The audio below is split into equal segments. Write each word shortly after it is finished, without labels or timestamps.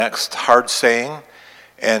next hard saying,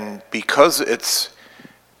 and because it's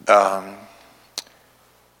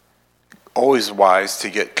always wise to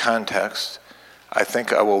get context, I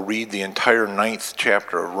think I will read the entire 9th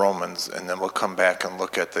chapter of Romans, and then we'll come back and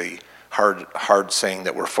look at the hard saying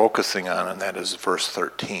that we're focusing on, and that is verse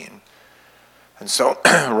 13. And so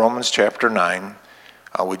Romans chapter 9,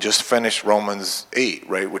 we just finished Romans 8,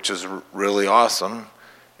 right, which is really awesome.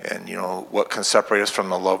 And, what can separate us from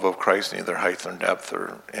the love of Christ? Neither height nor depth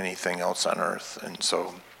or anything else on earth. And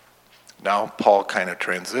so now Paul kind of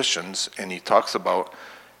transitions, and he talks about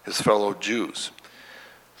his fellow Jews.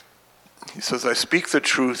 He says, I speak the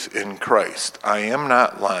truth in Christ. I am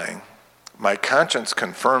not lying. My conscience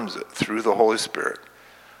confirms it through the Holy Spirit.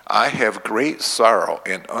 I have great sorrow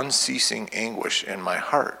and unceasing anguish in my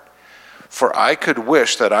heart. For I could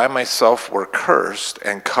wish that I myself were cursed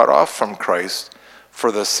and cut off from Christ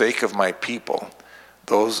for the sake of my people,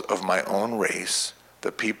 those of my own race,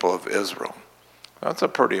 the people of Israel. That's a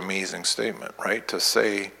pretty amazing statement, right? To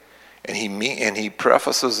say, and he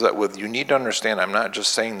prefaces that with, you need to understand, I'm not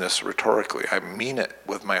just saying this rhetorically. I mean it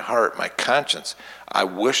with my heart, my conscience. I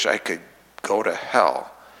wish I could go to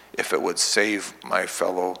hell if it would save my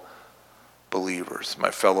fellow believers,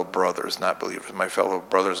 my fellow brothers, not believers, my fellow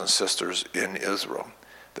brothers and sisters in Israel,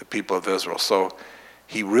 the people of Israel. So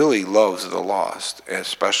he really loves the lost,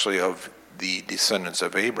 especially of the descendants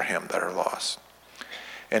of Abraham that are lost.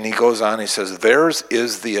 And he goes on, he says, theirs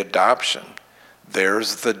is the adoption.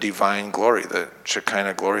 There's the divine glory, the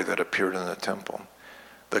Shekinah glory that appeared in the temple.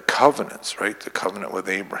 The covenants, right? The covenant with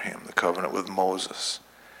Abraham, the covenant with Moses.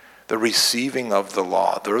 The receiving of the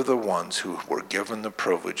law. They're the ones who were given the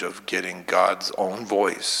privilege of getting God's own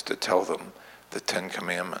voice to tell them the 10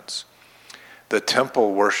 Commandments. The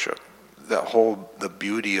temple worship. The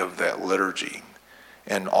beauty of that liturgy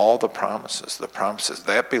and all the promises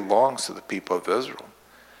that belongs to the people of Israel.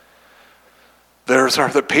 Theirs are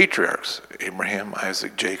the patriarchs, Abraham,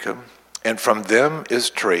 Isaac, Jacob, and from them is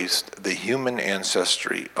traced the human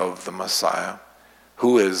ancestry of the Messiah,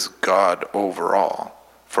 who is God over all,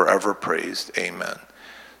 forever praised, amen.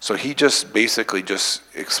 So he just basically just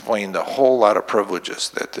explained a whole lot of privileges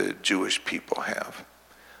that the Jewish people have.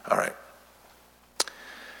 All right.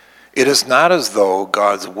 It is not as though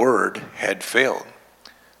God's word had failed.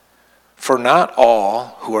 For not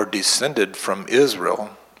all who are descended from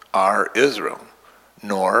Israel are Israel,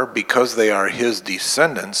 nor because they are his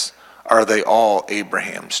descendants are they all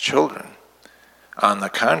Abraham's children. On the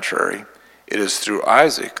contrary, it is through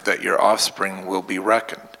Isaac that your offspring will be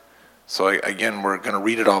reckoned. So again, we're going to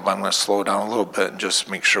read it all, but I'm going to slow down a little bit and just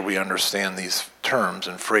make sure we understand these terms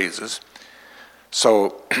and phrases.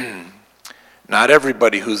 So not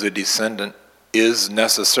everybody who's a descendant is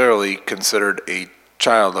necessarily considered a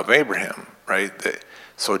child of Abraham, right?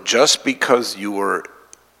 So just because you were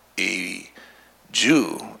a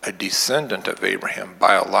Jew, a descendant of Abraham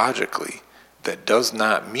biologically, that does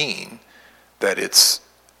not mean that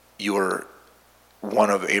you're one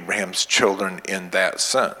of Abraham's children in that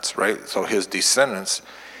sense, right? So his descendants,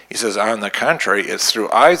 he says, on the contrary, it's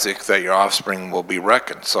through Isaac that your offspring will be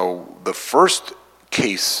reckoned. So the first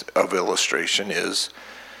case of illustration is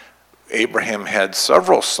Abraham had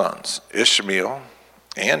several sons, Ishmael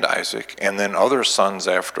and Isaac, and then other sons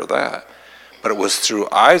after that. But it was through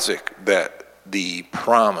Isaac that the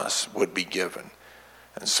promise would be given.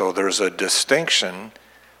 And so there's a distinction.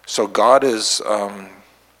 So God is,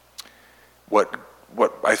 what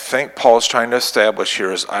I think Paul's trying to establish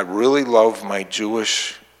here is, I really love my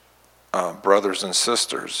Jewish brothers and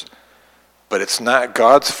sisters, but it's not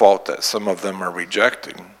God's fault that some of them are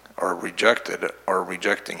rejected or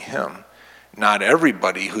rejecting him. Not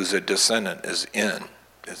everybody who's a descendant is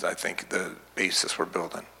I think the basis we're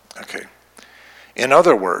building. Okay. In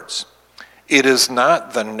other words, it is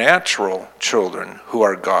not the natural children who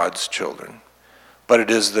are God's children, but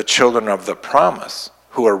it is the children of the promise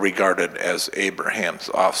who are regarded as Abraham's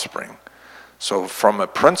offspring. So from a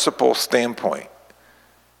principle standpoint,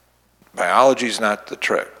 biology is not the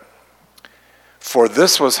trick. For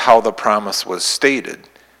this was how the promise was stated.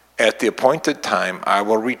 At the appointed time, I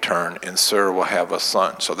will return and Sarah will have a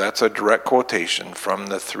son. So that's a direct quotation from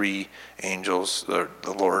the 3 angels, the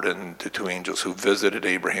Lord and the 2 angels who visited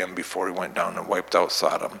Abraham before he went down and wiped out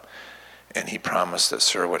Sodom. And he promised that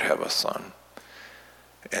Sarah would have a son.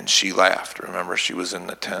 And she laughed. Remember, she was in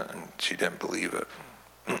the tent and she didn't believe it.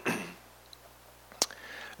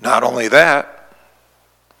 Not only that,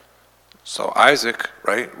 so Isaac,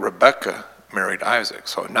 right, Rebekah married Isaac.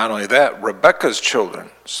 So not only that, Rebekah's children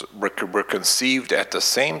were conceived at the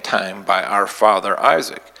same time by our father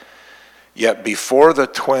Isaac. Yet before the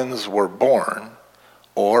twins were born,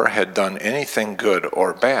 or had done anything good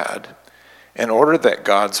or bad, in order that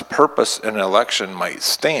God's purpose in election might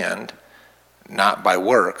stand, not by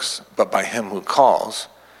works, but by him who calls,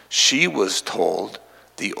 she was told,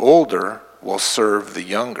 the older will serve the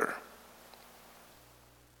younger.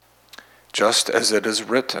 Just as it is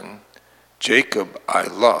written, Jacob I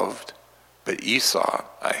loved, but Esau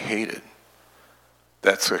I hated.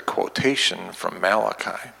 That's a quotation from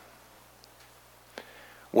Malachi.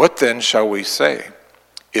 What then shall we say?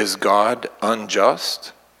 Is God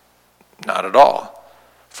unjust? Not at all.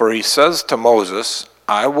 For he says to Moses,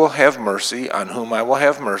 I will have mercy on whom I will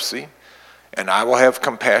have mercy, and I will have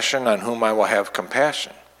compassion on whom I will have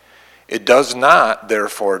compassion. It does not,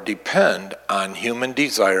 therefore, depend on human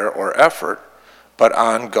desire or effort, but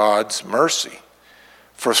on God's mercy.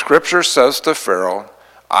 For Scripture says to Pharaoh,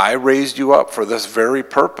 I raised you up for this very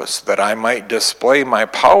purpose, that I might display my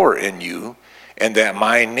power in you, and that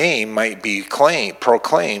my name might be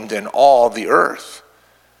proclaimed in all the earth.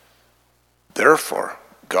 Therefore,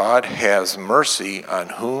 God has mercy on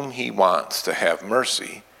whom he wants to have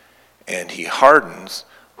mercy, and he hardens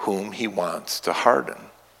whom he wants to harden.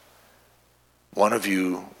 One of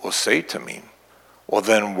you will say to me, well,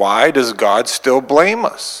 then why does God still blame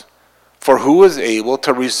us? For who is able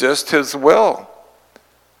to resist his will?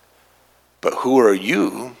 But who are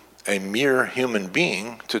you, a mere human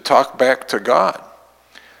being, to talk back to God?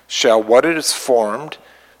 Shall what is formed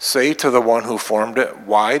say to the one who formed it,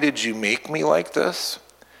 why did you make me like this?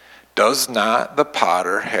 Does not the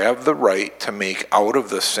potter have the right to make out of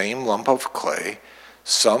the same lump of clay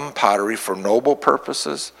some pottery for noble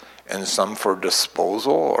purposes and some for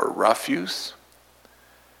disposal or refuse?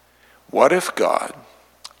 What if God,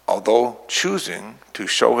 although choosing to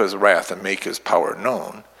show his wrath and make his power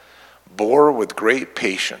known, bore with great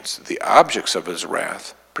patience the objects of his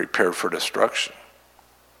wrath prepared for destruction?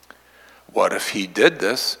 What if he did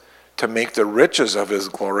this to make the riches of his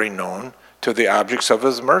glory known to the objects of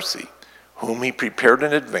his mercy, whom he prepared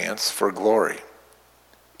in advance for glory,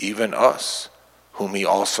 even us, whom he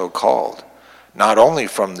also called, not only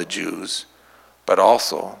from the Jews, but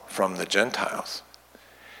also from the Gentiles?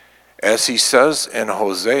 As he says in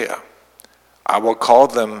Hosea, I will call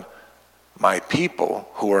them my people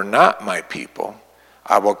who are not my people.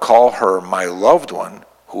 I will call her my loved one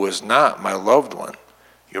who is not my loved one.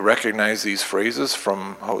 You recognize these phrases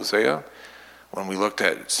from Hosea? When we looked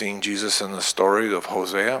at seeing Jesus in the story of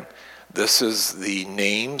Hosea, this is the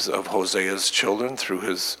names of Hosea's children through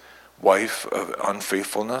his wife of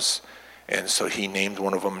unfaithfulness. And so he named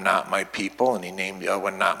one of them not my people, and he named the other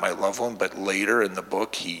one not my loved one. But later in the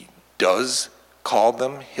book, he does call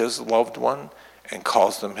them his loved one and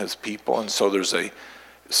calls them his people. And so there's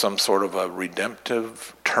some sort of a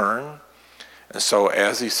redemptive turn. And so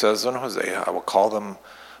as he says in Hosea, I will call them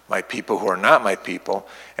my people who are not my people,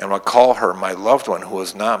 and will call her my loved one who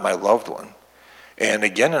is not my loved one. And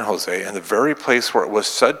again in Hosea, in the very place where it was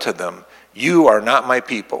said to them, you are not my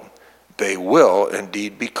people, they will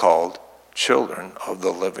indeed be called children of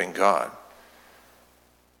the living God.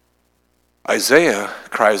 Isaiah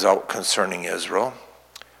cries out concerning Israel,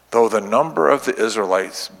 though the number of the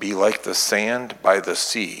Israelites be like the sand by the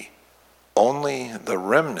sea, only the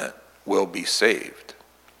remnant will be saved.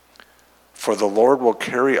 For the Lord will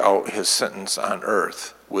carry out his sentence on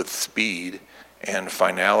earth with speed and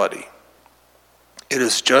finality. It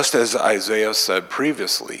is just as Isaiah said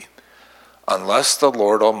previously, unless the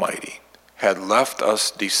Lord Almighty had left us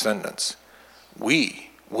descendants, we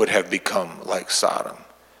would have become like Sodom.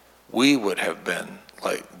 We would have been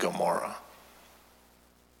like Gomorrah.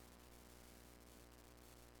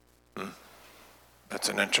 That's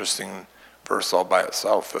an interesting verse all by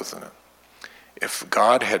itself, isn't it? If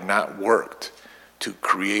God had not worked to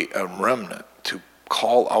create a remnant, to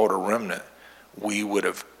call out a remnant, we would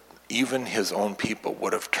have, even his own people,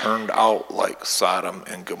 would have turned out like Sodom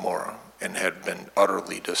and Gomorrah and had been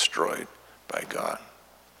utterly destroyed by God.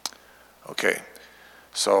 Okay,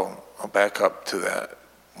 so I'll back up to that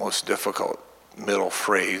most difficult middle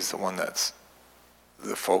phrase, the one that's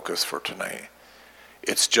the focus for tonight.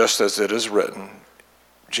 It's just as it is written,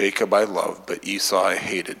 Jacob I loved, but Esau I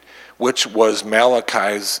hated, which was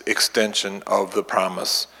Malachi's extension of the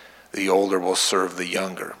promise, the older will serve the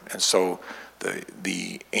younger. And so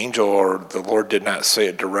the angel or the Lord did not say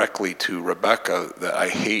it directly to Rebekah that I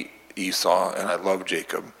hate Esau and I love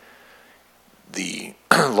Jacob. The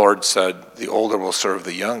Lord said the older will serve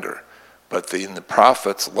the younger. But the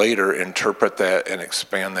prophets later interpret that and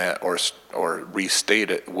expand that or restate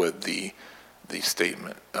it with the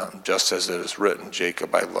statement, just as it is written,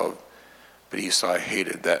 Jacob I loved, but Esau I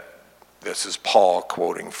hated. This is Paul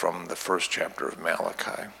quoting from the first chapter of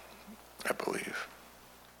Malachi, I believe.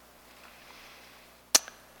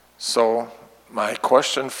 So my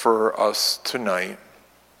question for us tonight,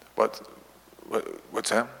 what's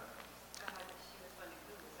that?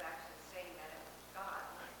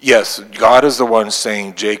 Yes, God is the one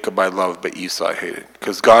saying, Jacob I loved, but Esau I hated.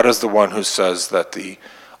 Because God is the one who says that the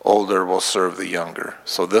older will serve the younger.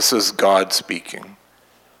 So this is God speaking.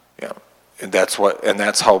 Yeah, and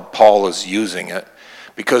that's how Paul is using it.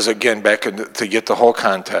 Because again, to get the whole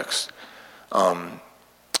context, Paul's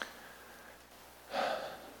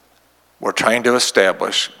trying to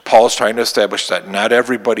establish that not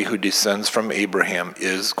everybody who descends from Abraham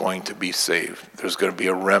is going to be saved. There's going to be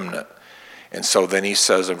a remnant. And so then he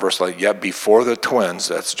says in verse 11, yet before the twins,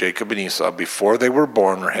 that's Jacob and Esau, before they were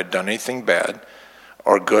born or had done anything bad,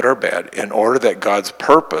 or good or bad, in order that God's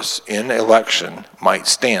purpose in election might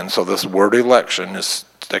stand. So this word election is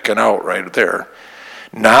sticking out right there.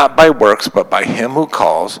 Not by works, but by him who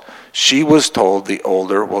calls, she was told the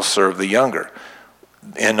older will serve the younger.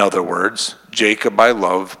 In other words, Jacob I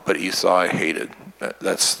loved, but Esau I hated.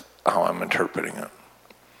 That's how I'm interpreting it.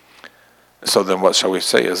 So then what shall we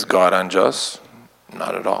say? Is God unjust?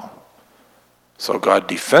 Not at all. So God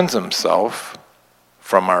defends himself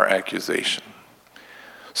from our accusation.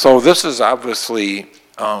 So this is obviously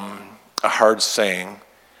a hard saying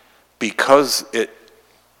because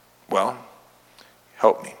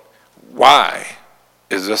help me. Why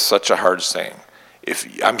is this such a hard saying?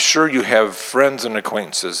 I'm sure you have friends and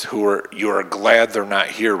acquaintances you are glad they're not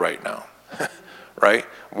here right now, right?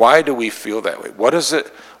 Why do we feel that way? What is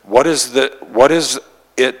it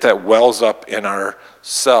that wells up in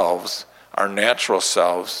ourselves, our natural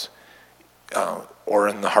selves, or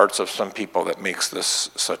in the hearts of some people that makes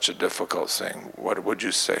this such a difficult saying? What would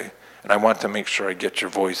you say? And I want to make sure I get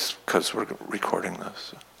your voice because we're recording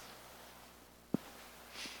this.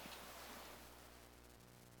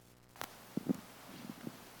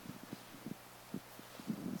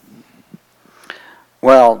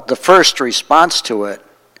 Well, the first response to it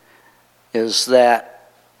is that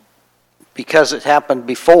because it happened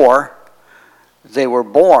before they were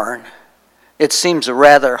born, it seems a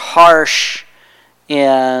rather harsh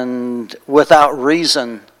and without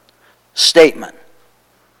reason statement.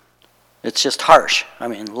 It's just harsh. I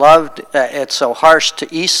mean, loved, it's so harsh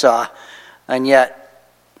to Esau, and yet,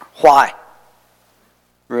 why?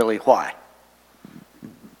 Really, why?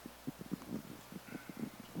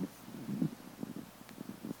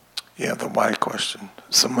 Yeah, the why question.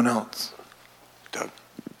 Someone else. Doug.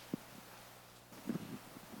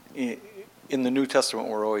 In the New Testament,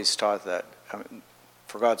 we're always taught that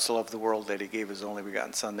for God so loved the world that he gave his only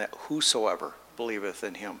begotten Son, that whosoever believeth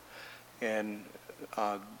in him. And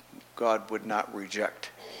God would not reject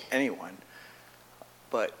anyone.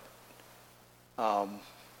 But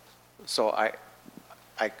so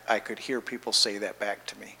I could hear people say that back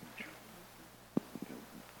to me.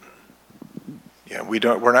 Yeah,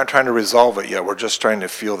 we're not trying to resolve it yet. We're just trying to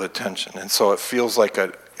feel the tension. And so it feels like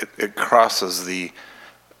it crosses the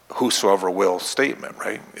whosoever will statement,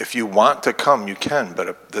 right? If you want to come, you can,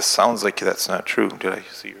 but this sounds like that's not true. Did I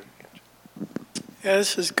see your hand? Yeah,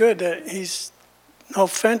 this is good that he's no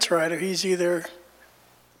fence rider. He's either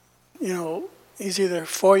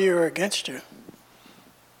for you or against you.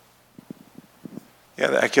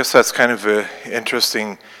 Yeah, I guess that's kind of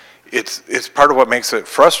interesting. It's part of what makes it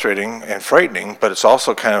frustrating and frightening, but it's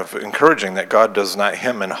also kind of encouraging that God does not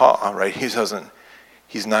hem and haw, right? He's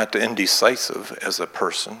not indecisive as a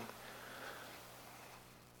person.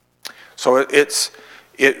 So it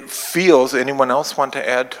feels, anyone else want to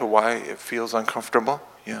add to why it feels uncomfortable?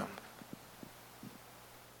 Yeah.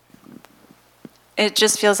 It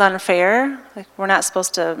just feels unfair. Like we're not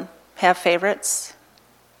supposed to have favorites.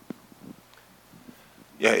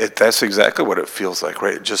 Yeah, that's exactly what it feels like,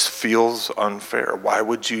 right? It just feels unfair. Why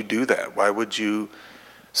would you do that? Why would you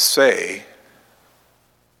say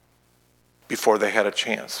before they had a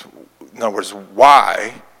chance? In other words,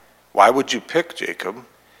 why would you pick Jacob?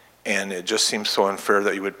 And it just seems so unfair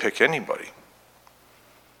that you would pick anybody.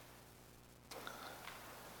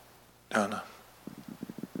 Donna.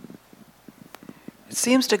 It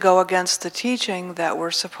seems to go against the teaching that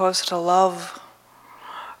we're supposed to love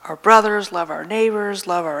our brothers, love our neighbors,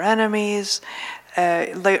 love our enemies.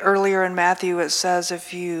 Earlier in Matthew it says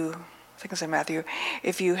if you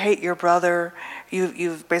hate your brother,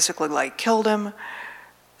 you've basically like killed him.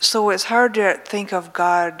 So it's hard to think of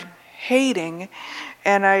God hating,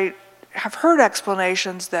 and I have heard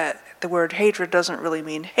explanations that the word hatred doesn't really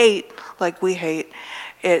mean hate like we hate.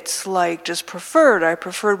 It's like just preferred. I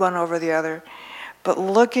preferred one over the other. But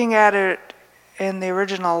looking at it in the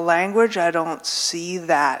original language, I don't see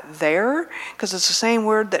that there, because it's the same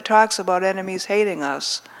word that talks about enemies hating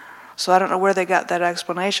us. So I don't know where they got that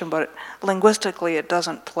explanation, but linguistically it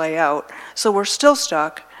doesn't play out. So we're still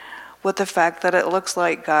stuck with the fact that it looks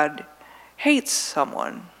like God hates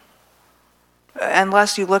someone.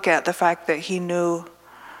 Unless you look at the fact that he knew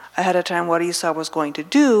ahead of time what Esau was going to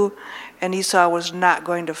do, and Esau was not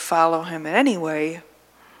going to follow him in any way.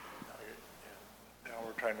 Now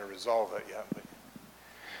we're trying to resolve it,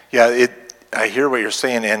 yeah. I hear what you're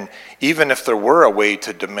saying, and even if there were a way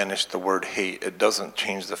to diminish the word hate, it doesn't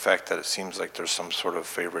change the fact that it seems like there's some sort of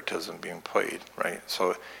favoritism being played, right?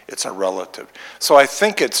 So it's a relative. So I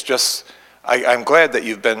think it's just, I'm glad that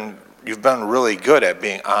you've been really good at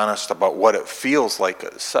being honest about what it feels like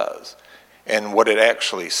it says and what it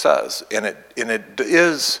actually says. And it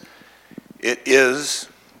is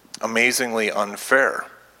amazingly unfair,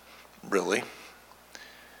 really,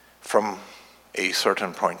 from a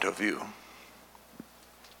certain point of view.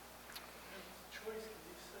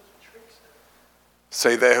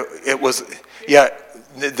 Say that it was, yeah,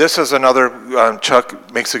 this is another,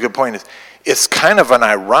 Chuck makes a good point. It's kind of an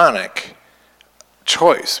ironic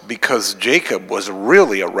choice because Jacob was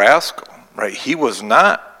really a rascal, right? He was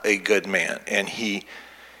not a good man, and he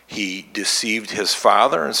deceived his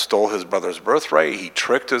father and stole his brother's birthright. He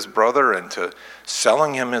tricked his brother into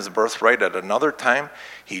selling him his birthright at another time.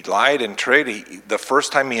 He lied and traded. The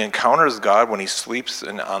first time he encounters God, when he sleeps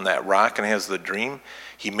on that rock and has the dream,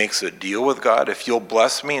 he makes a deal with God. If you'll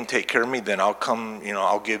bless me and take care of me, then I'll come,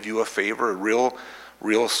 I'll give you a favor, a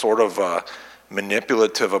real sort of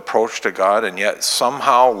manipulative approach to God. And yet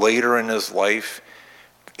somehow later in his life,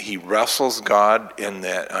 he wrestles God in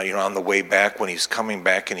that, on the way back when he's coming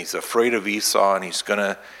back, and he's afraid of Esau,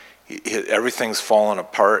 and everything's falling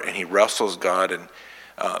apart, and he wrestles God. And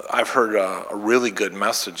I've heard a really good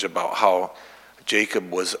message about how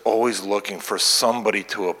Jacob was always looking for somebody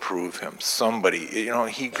to approve him. Somebody,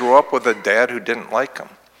 he grew up with a dad who didn't like him,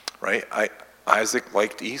 right? Isaac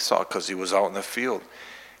liked Esau because he was out in the field,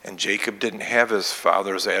 and Jacob didn't have his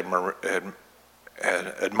father's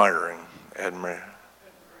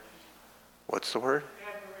what's the word?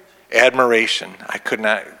 Admiration. I could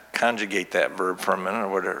not conjugate that verb for a minute,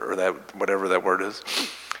 or whatever that word is.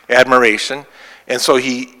 Admiration. And so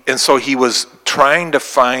he was trying to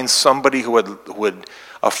find somebody who would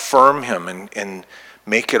affirm him and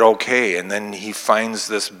make it okay. And then he finds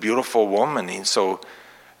this beautiful woman. And so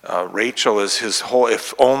Rachel is his whole,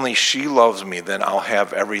 if only she loves me, then I'll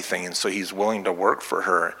have everything. And so he's willing to work for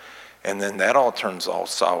her. And then that all turns all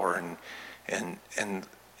sour. And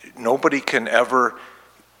nobody can ever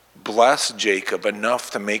bless Jacob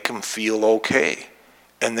enough to make him feel okay.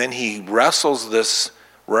 And then he wrestles this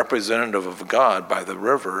representative of God by the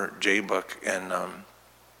river, Jabbok, and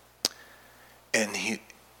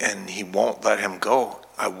he won't let him go.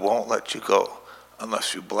 I won't let you go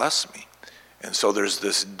unless you bless me. And so there's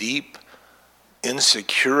this deep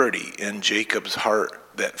insecurity in Jacob's heart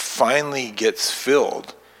that finally gets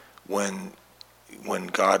filled when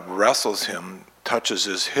God wrestles him, touches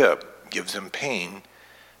his hip, gives him pain,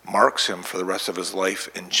 marks him for the rest of his life,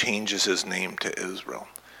 and changes his name to Israel.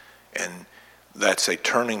 And that's a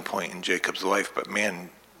turning point in Jacob's life. But man,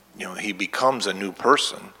 he becomes a new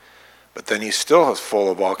person. But then he's still full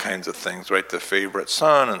of all kinds of things, right? The favorite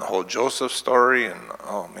son and the whole Joseph story, and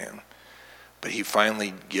oh man. But he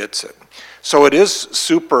finally gets it. So it is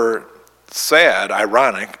super sad,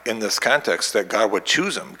 ironic in this context that God would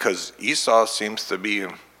choose him, because Esau seems to be,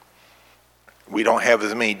 we don't have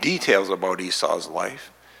as many details about Esau's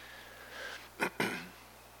life.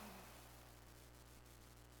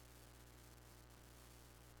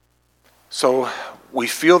 So we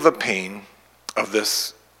feel the pain of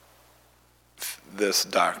this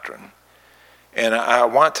doctrine. And I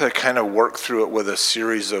want to kind of work through it with a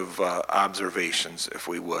series of observations, if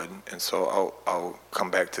we would. And so I'll come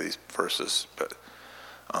back to these verses. But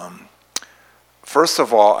first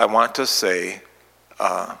of all, I want to say,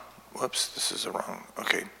 this is wrong.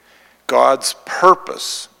 Okay. God's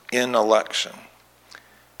purpose in election.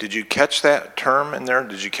 Did you catch that term in there?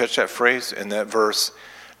 Did you catch that phrase in that verse?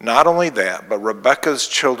 Not only that, but Rebekah's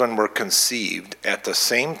children were conceived at the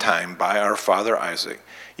same time by our father Isaac.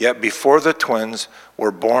 Yet before the twins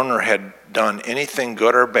were born or had done anything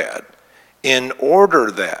good or bad, in order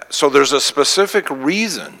that, so there's a specific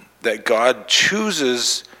reason that God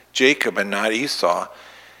chooses Jacob and not Esau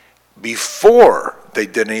before they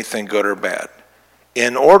did anything good or bad,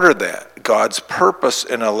 in order that God's purpose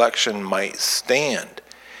in election might stand.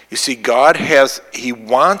 You see, he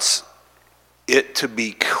wants it to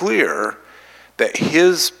be clear that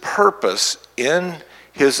his purpose in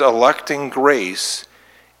his electing grace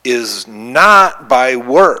is not by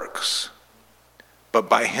works, but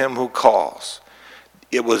by him who calls.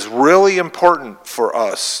 it was really important for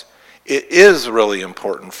us, it is really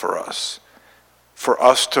important for us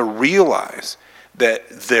to realize that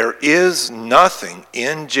there is nothing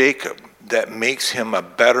in Jacob that makes him a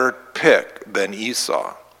better pick than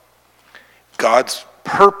Esau. God's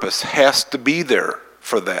purpose has to be there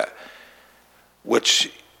for that,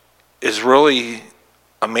 which is really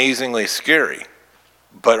amazingly scary,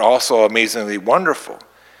 but also amazingly wonderful,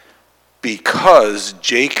 because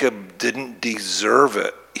Jacob didn't deserve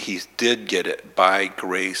it. He did get it by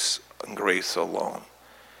grace and grace alone.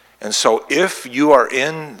 And so if you are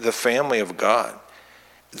in the family of God,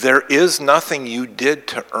 there is nothing you did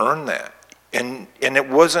to earn that. And it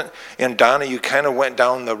wasn't, and Donna, you kind of went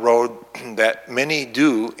down the road that many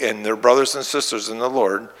do, and their brothers and sisters in the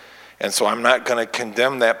Lord. And so I'm not going to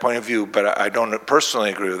condemn that point of view, but I don't personally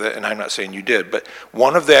agree with it, and I'm not saying you did. But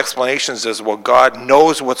one of the explanations is, well, God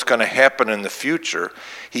knows what's going to happen in the future.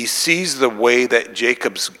 He sees the way that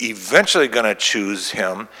Jacob's eventually going to choose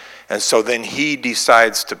him, and so then he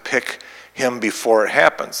decides to pick him before it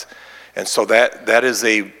happens. And so that is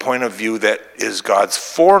a point of view that is God's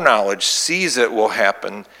foreknowledge, sees it will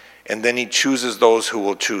happen, and then he chooses those who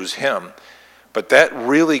will choose him. But that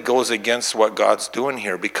really goes against what God's doing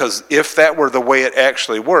here, because if that were the way it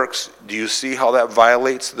actually works, do you see how that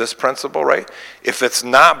violates this principle, right? If it's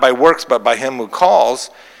not by works but by him who calls,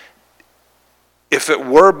 if it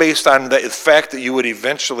were based on the fact that you would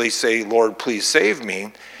eventually say, Lord, please save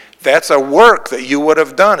me, that's a work that you would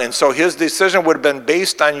have done. And so his decision would have been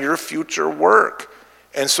based on your future work.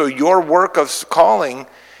 And so your work of calling,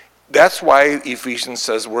 that's why Ephesians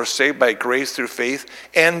says we're saved by grace through faith,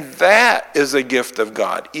 and that is a gift of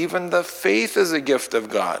God. Even the faith is a gift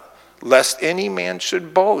of God, lest any man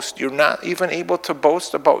should boast. You're not even able to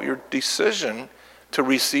boast about your decision to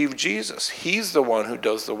receive Jesus. He's the one who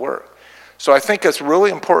does the work. So I think it's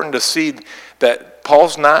really important to see that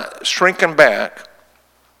Paul's not shrinking back.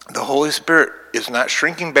 The Holy Spirit is not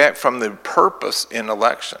shrinking back from the purpose in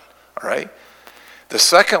election, all right? The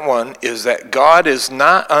second one is that God is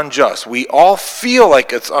not unjust. We all feel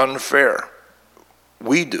like it's unfair.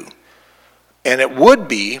 We do. And it would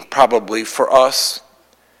be probably for us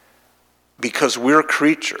because we're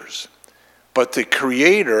creatures. But the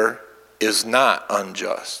Creator is not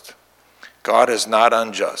unjust. God is not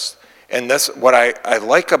unjust. And that's what I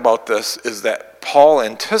like about this, is that Paul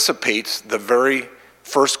anticipates the very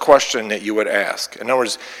first question that you would ask. In other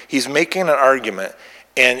words, he's making an argument,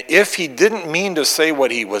 and if he didn't mean to say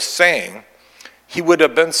what he was saying, he would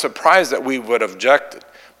have been surprised that we would have objected.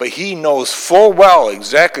 But he knows full well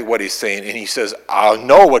exactly what he's saying, and he says, I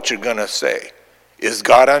know what you're going to say. Is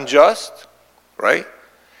God unjust? Right?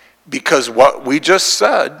 Because what we just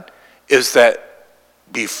said is that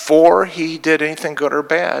before he did anything good or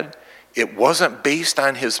bad, it wasn't based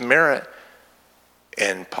on his merit.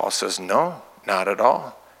 And Paul says, no, not at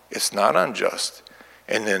all. It's not unjust.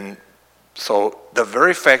 And then, so the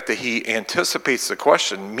very fact that he anticipates the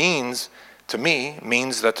question means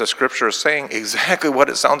that the scripture is saying exactly what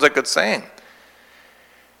it sounds like it's saying.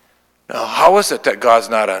 Now, how is it that God's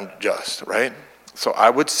not unjust, right? So I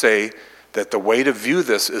would say that the way to view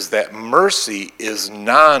this is that mercy is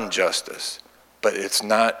non-justice, but it's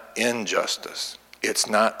not injustice. It's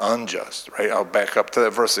not unjust, right? I'll back up to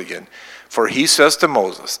that verse again. For he says to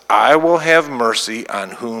Moses, I will have mercy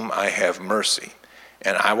on whom I have mercy,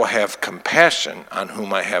 and I will have compassion on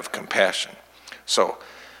whom I have compassion. So,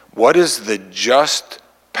 what is the just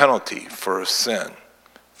penalty for sin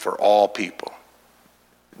for all people?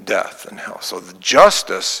 Death and hell. So the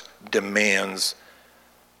justice demands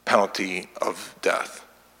penalty of death.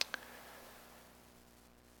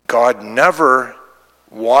 God never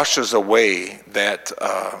washes away that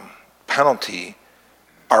penalty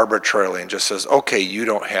arbitrarily and just says, okay, you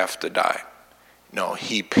don't have to die. No,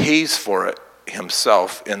 he pays for it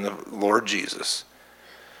himself in the Lord Jesus.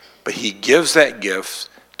 But he gives that gift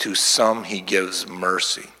to some, he gives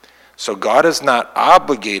mercy. So God is not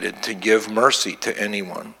obligated to give mercy to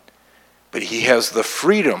anyone, but he has the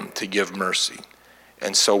freedom to give mercy.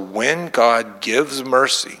 And so when God gives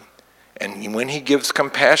mercy, and when he gives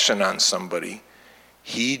compassion on somebody,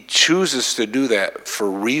 he chooses to do that for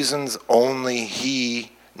reasons only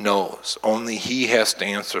he knows, only he has to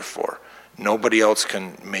answer for. Nobody else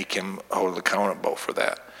can make him hold accountable for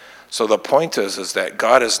that. So the point is that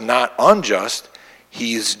God is not unjust.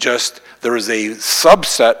 He's just, there is a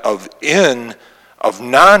subset of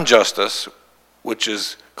non-justice, which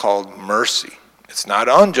is called mercy. It's not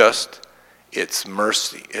unjust, it's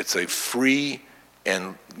mercy. It's a free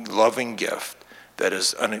and loving gift that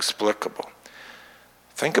is inexplicable.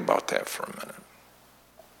 Think about that for a minute.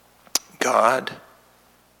 God,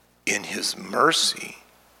 in his mercy,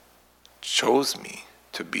 chose me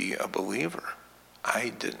to be a believer. I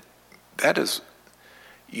didn't. That is,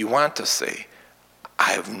 you want to say,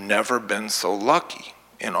 I have never been so lucky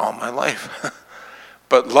in all my life.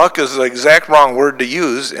 But luck is the exact wrong word to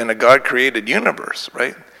use in a God-created universe,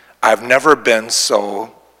 right? I've never been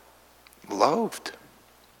so loved.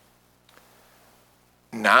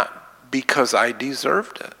 Not because I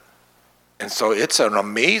deserved it. And so it's an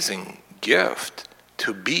amazing gift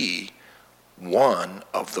to be one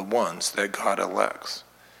of the ones that God elects.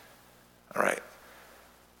 All right.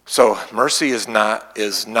 So mercy is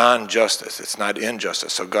non-justice. It's not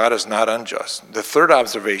injustice. So God is not unjust. The third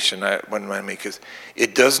observation I want to make is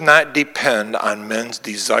it does not depend on men's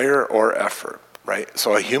desire or effort, right?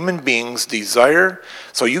 So a human being's desire,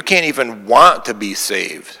 so you can't even want to be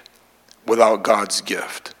saved without God's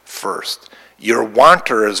gift first. Your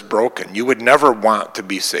wanter is broken. You would never want to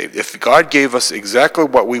be saved. If God gave us exactly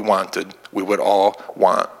what we wanted, we would all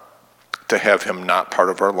want to have him not part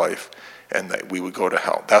of our life and that we would go to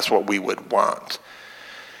hell. That's what we would want.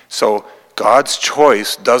 So God's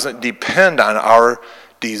choice doesn't depend on our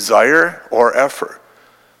desire or effort.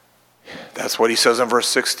 That's what he says in verse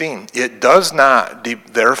 16. It does not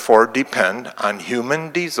therefore depend on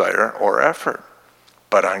human desire or effort,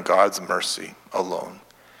 but on God's mercy alone.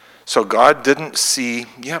 So God didn't see,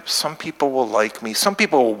 some people will like me. Some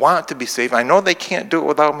people will want to be saved. I know they can't do it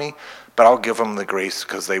without me, but I'll give them the grace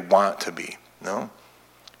because they want to be. No,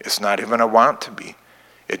 it's not even a want to be.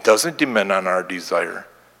 It doesn't depend on our desire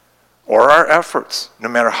or our efforts. No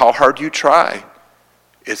matter how hard you try,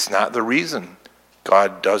 it's not the reason.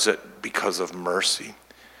 God does it because of mercy.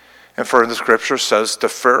 And for the scripture says to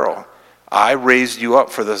Pharaoh, I raised you up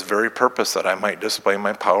for this very purpose, that I might display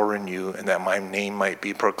my power in you and that my name might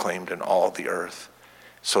be proclaimed in all the earth.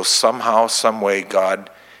 So somehow, some way, God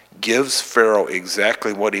gives Pharaoh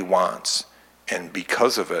exactly what he wants. And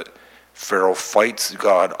because of it, Pharaoh fights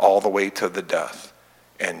God all the way to the death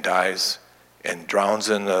and dies and drowns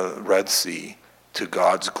in the Red Sea to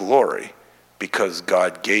God's glory because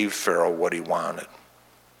God gave Pharaoh what he wanted.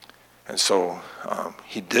 And so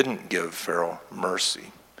he didn't give Pharaoh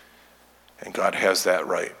mercy. And God has that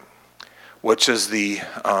right. Which is the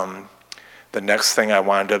next thing I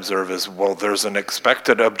wanted to observe is, well, there's an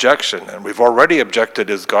expected objection. And we've already objected,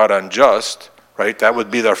 is God unjust? Right? That would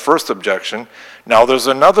be their first objection. Now there's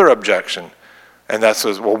another objection. And that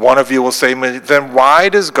says, well, one of you will say, then why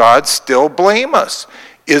does God still blame us?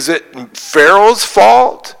 Is it Pharaoh's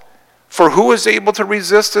fault? For who is able to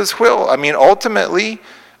resist his will? I mean, ultimately,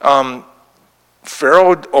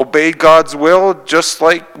 Pharaoh obeyed God's will just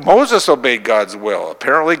like Moses obeyed God's will.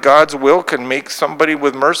 Apparently God's will can make somebody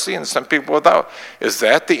with mercy and some people without. Is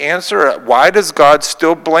that the answer? Why does God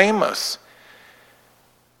still blame us?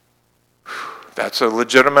 That's a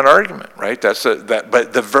legitimate argument, right?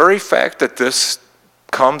 But the very fact that this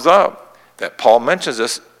comes up, that Paul mentions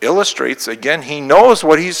this, illustrates, again, he knows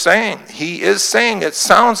what he's saying. He is saying it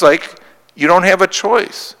sounds like you don't have a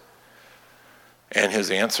choice. And his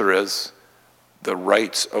answer is the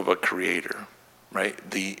rights of a creator, right?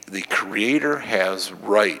 The creator has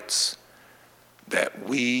rights that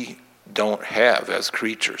we don't have as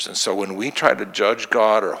creatures. And so when we try to judge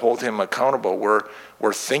God or hold him accountable,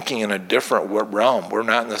 we're thinking in a different realm. We're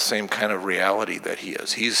not in the same kind of reality that he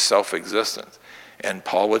is. He's self-existent. And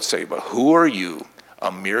Paul would say, but who are you,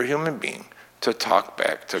 a mere human being, to talk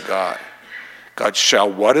back to God? God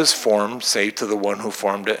shall what is formed say to the one who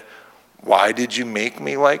formed it, why did you make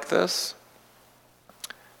me like this?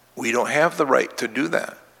 We don't have the right to do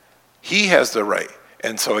that. He has the right.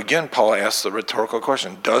 And so again, Paul asks the rhetorical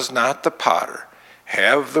question, does not the potter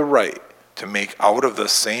have the right to make out of the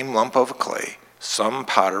same lump of clay some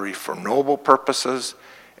pottery for noble purposes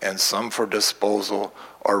and some for disposal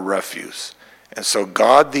or refuse? And so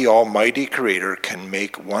God, the Almighty Creator, can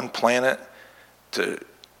make one planet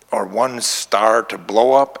or one star to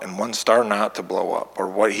blow up and one star not to blow up, or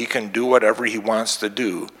what he can do whatever he wants to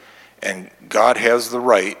do. And God has the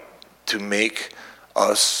right to make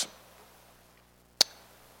us,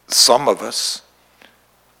 some of us,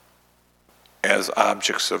 as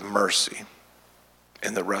objects of mercy,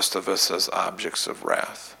 and the rest of us as objects of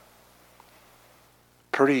wrath.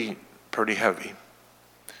 Pretty heavy.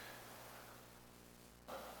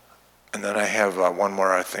 And then I have one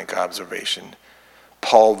more, I think, observation.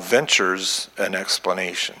 Paul ventures an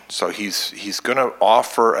explanation. So he's going to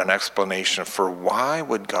offer an explanation for why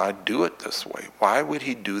would God do it this way? Why would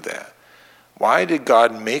he do that? Why did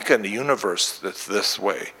God make a universe that's this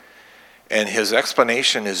way? And his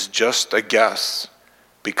explanation is just a guess,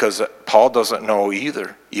 because Paul doesn't know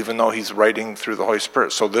either, even though he's writing through the Holy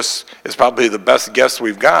Spirit. So this is probably the best guess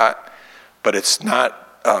we've got, but it's not,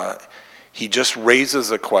 he just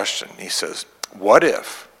raises a question. He says, what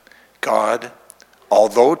if God,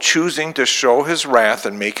 although choosing to show his wrath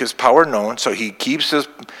and make his power known, so he keeps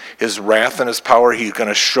his wrath and his power, he's going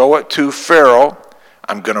to show it to Pharaoh.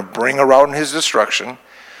 I'm going to bring around his destruction.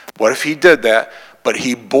 What if he did that? But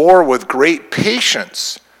he bore with great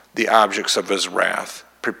patience the objects of his wrath,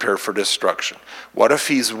 prepared for destruction. What if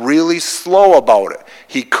he's really slow about it?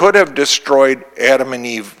 He could have destroyed Adam and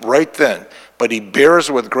Eve right then, but he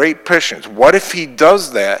bears with great patience. What if he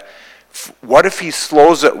does that? What if he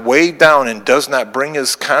slows it way down and does not bring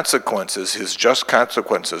his consequences, his just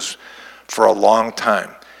consequences, for a long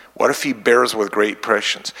time? What if he bears with great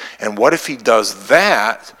patience? And what if he does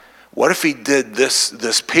that? What if he did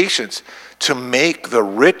this patience to make the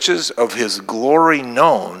riches of his glory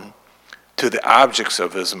known to the objects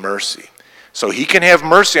of his mercy? So he can have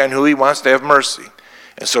mercy on who he wants to have mercy.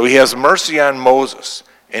 And so he has mercy on Moses,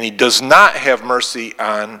 and he does not have mercy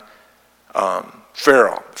on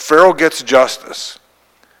Pharaoh. Pharaoh gets justice.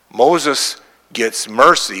 Moses gets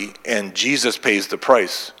mercy, and Jesus pays the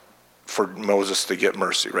price for Moses to get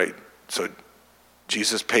mercy, right? So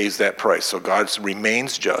Jesus pays that price. So God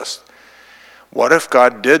remains just. What if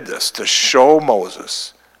God did this to show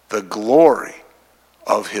Moses the glory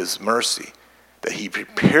of his mercy that he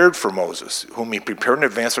prepared for Moses, whom he prepared in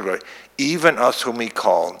advance of glory, even us whom he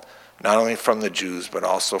called, not only from the Jews, but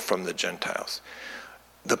also from the Gentiles?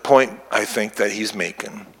 The point I think that he's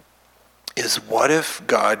making is, what if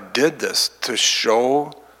God did this to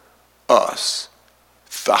show us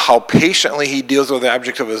how patiently he deals with the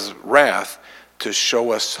object of his wrath, to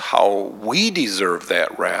show us how we deserve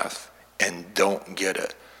that wrath and don't get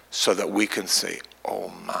it, so that we can say,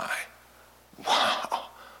 oh my, wow,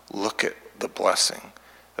 look at the blessing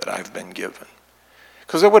that I've been given.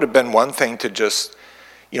 Because it would have been one thing to just,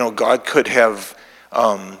 God could have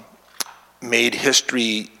made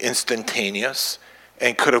history instantaneous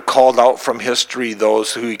and could have called out from history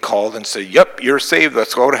those who he called and said, yep, you're saved,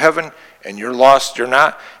 let's go to heaven, and you're lost, you're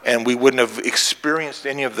not. And we wouldn't have experienced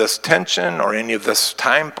any of this tension or any of this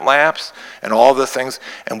time lapse and all the things,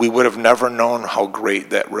 and we would have never known how great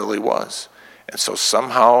that really was. And so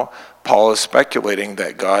somehow Paul is speculating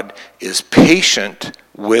that God is patient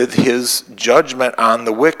with his judgment on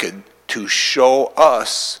the wicked to show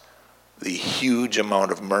us the huge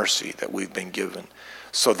amount of mercy that we've been given,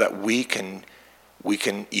 so that we can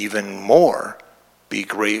even more be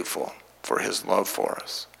grateful for his love for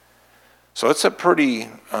us. So it's a pretty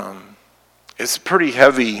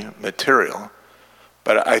heavy material,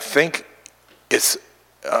 but I think there's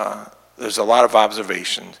a lot of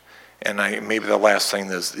observations, and maybe the last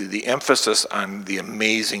thing is the emphasis on the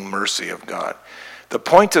amazing mercy of God. The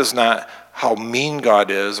point is not how mean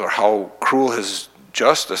God is or how cruel his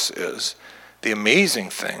justice is. The amazing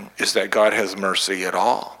thing is that God has mercy at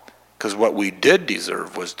all, because what we did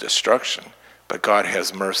deserve was destruction, but God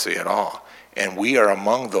has mercy at all. And we are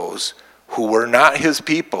among those who were not his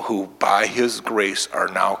people, who by his grace are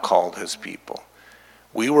now called his people.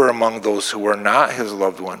 We were among those who were not his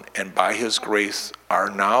loved one, and by his grace are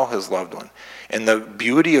now his loved one. And the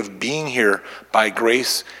beauty of being here by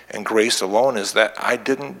grace and grace alone is that I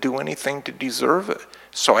didn't do anything to deserve it,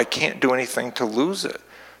 so I can't do anything to lose it.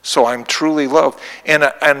 So I'm truly loved.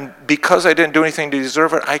 And because I didn't do anything to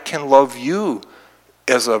deserve it, I can love you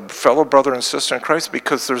as a fellow brother and sister in Christ,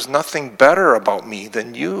 because there's nothing better about me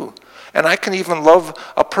than you. And I can even love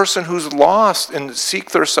a person who's lost and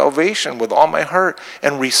seek their salvation with all my heart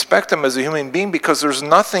and respect them as a human being, because there's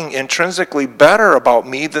nothing intrinsically better about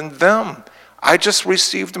me than them. I just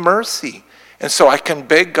received mercy. And so I can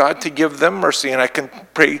beg God to give them mercy, and I can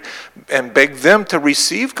pray and beg them to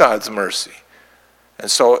receive God's mercy.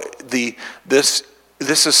 And so this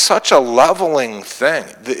is such a leveling thing.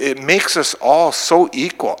 It makes us all so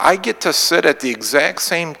equal. I get to sit at the exact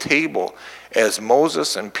same table as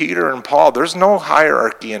Moses and Peter and Paul. There's no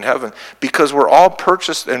hierarchy in heaven, because we're all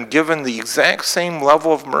purchased and given the exact same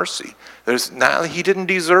level of mercy. He didn't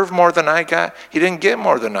deserve more than I got. He didn't get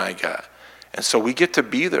more than I got. And so we get to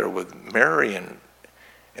be there with Mary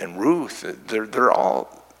and Ruth.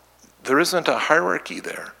 There isn't a hierarchy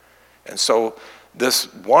there. And so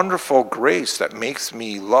this wonderful grace that makes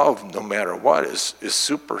me love no matter what is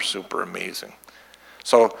super, super amazing.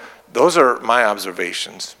 So those are my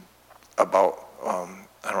observations about, I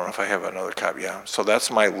don't know if I have another copy. Yeah. So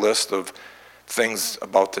that's my list of things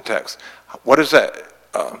about the text. What is that?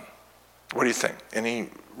 What do you think? Any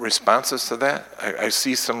responses to that? I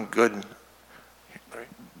see some good.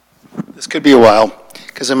 This could be a while,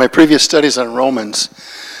 because in my previous studies on Romans,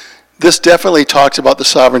 this definitely talks about the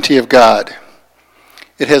sovereignty of God.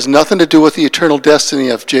 It has nothing to do with the eternal destiny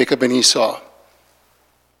of Jacob and Esau.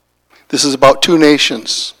 This is about two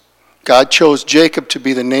nations. God chose Jacob to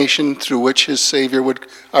be the nation through which our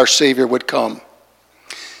Savior would come.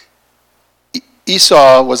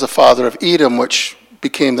 Esau was the father of Edom, which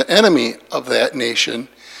became the enemy of that nation.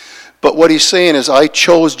 But what he's saying is, I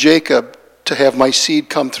chose Jacob to have my seed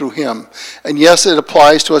come through him. And yes, it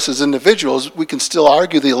applies to us as individuals. We can still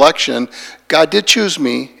argue the election. God did choose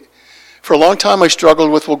me. For a long time I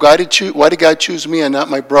struggled with, well, why did God choose me and not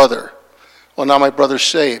my brother? Well, now my brother's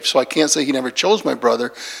saved, so I can't say he never chose my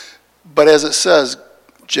brother. But as it says,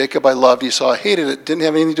 Jacob I loved, Esau I hated. It didn't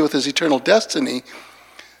have anything to do with his eternal destiny.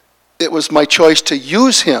 It was my choice to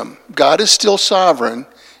use him. God is still sovereign,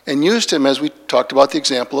 and used him, as we talked about the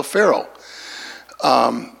example of Pharaoh.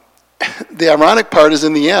 The ironic part is,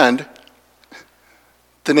 in the end,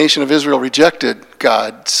 the nation of Israel rejected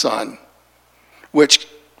God's Son, which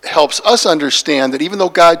helps us understand that even though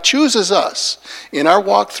God chooses us in our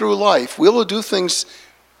walk through life, we will do things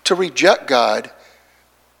to reject God,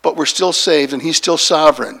 but we're still saved and he's still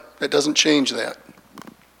sovereign. That doesn't change that.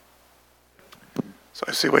 So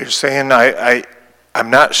I see what you're saying. I'm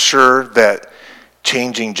not sure that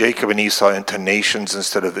changing Jacob and Esau into nations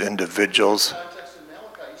instead of individuals.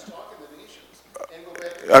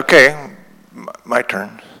 Okay, my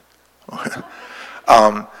turn.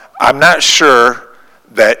 I'm not sure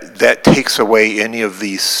that takes away any of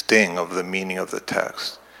the sting of the meaning of the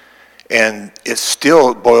text. And it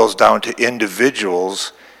still boils down to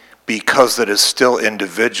individuals, because it is still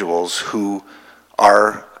individuals who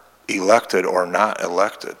are elected or not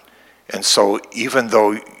elected. And so even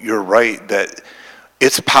though you're right that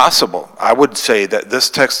it's possible, I would say that this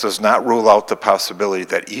text does not rule out the possibility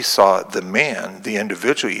that Esau, the man, the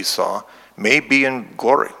individual Esau, may be in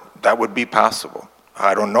glory. That would be possible.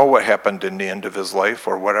 I don't know what happened in the end of his life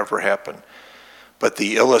or whatever happened. But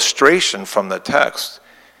the illustration from the text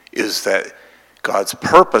is that God's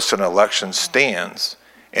purpose in election stands,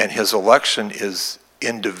 and his election is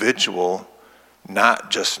individual, not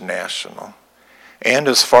just national. And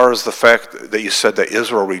as far as the fact that you said that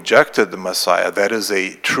Israel rejected the Messiah, that is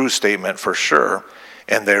a true statement for sure,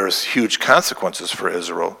 and there's huge consequences for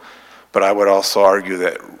Israel. But I would also argue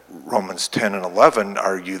that Romans 10 and 11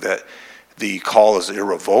 argue that the call is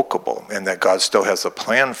irrevocable and that God still has a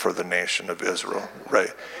plan for the nation of Israel,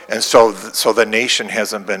 right? And so the nation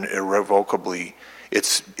hasn't been irrevocably,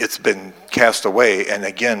 it's been cast away. And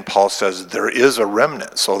again, Paul says there is a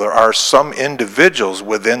remnant. So there are some individuals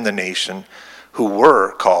within the nation who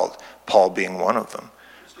were called, Paul being one of them.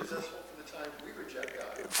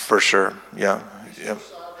 For sure, yeah.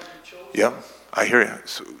 Yeah, I hear you.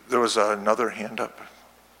 So there was another hand up.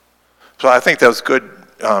 So I think that was good.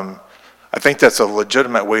 I think that's a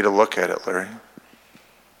legitimate way to look at it, Larry.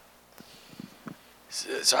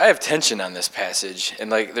 So I have tension on this passage, and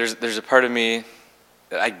like there's a part of me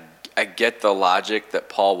that I get the logic that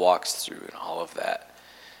Paul walks through and all of that,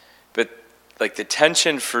 but like the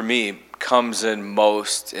tension for me comes in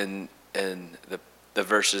most in the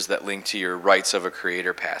verses that link to your rights of a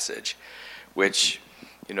creator passage, which,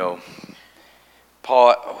 you know,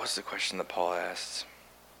 Paul, what's the question that Paul asked?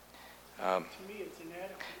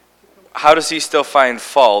 How does he still find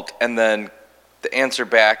fault? And then the answer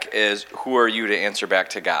back is, who are you to answer back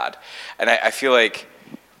to God? And I feel like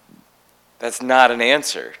that's not an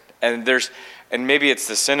answer. And maybe it's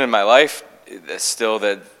the sin in my life still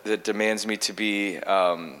that demands me to be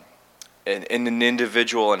an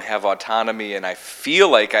individual and have autonomy, and I feel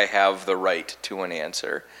like I have the right to an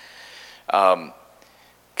answer.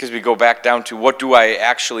 Because we go back down to, what do I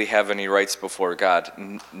actually have any rights before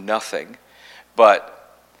God? Nothing. But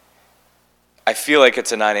I feel like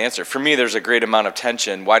it's a non-answer. For me, there's a great amount of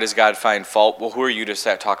tension. Why does God find fault? Well, who are you to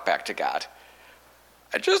talk back to God?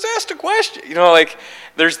 I just asked a question. You know, like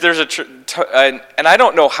there's and I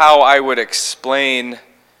don't know how I would explain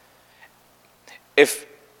if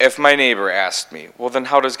my neighbor asked me, well, then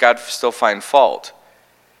how does God still find fault?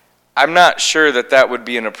 I'm not sure that would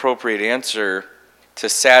be an appropriate answer to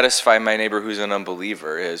satisfy my neighbor who's an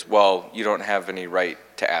unbeliever. Is, well, you don't have any right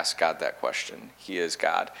to ask God that question. He is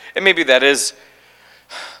God. And maybe that is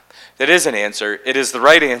an answer. It is the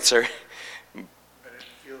right answer. But it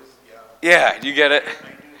feels, yeah, you get it?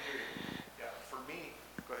 Yeah, for me,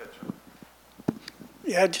 go ahead, John.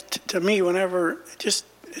 Yeah, to me, whenever, it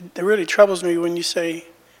really troubles me when you say,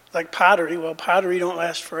 like pottery, well, pottery don't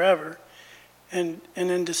last forever. And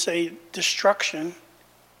then to say destruction,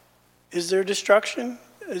 is there destruction?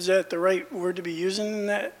 Is that the right word to be using in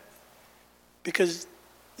that? Because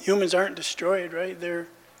humans aren't destroyed, right? They're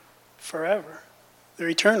forever. They're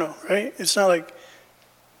eternal, right? It's not like,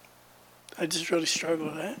 I just really struggle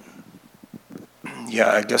with that. Yeah,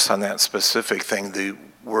 I guess on that specific thing,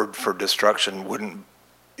 word for destruction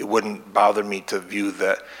it wouldn't bother me to view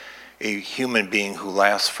that a human being who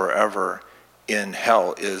lasts forever in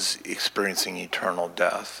hell is experiencing eternal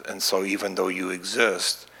death. And so even though you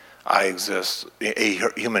exist, I exist, a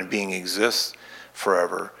human being exists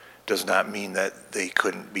forever, does not mean that they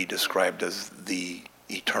couldn't be described as the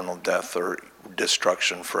eternal death or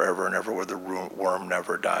destruction forever and ever, where the worm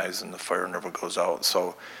never dies and the fire never goes out.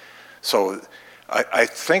 So I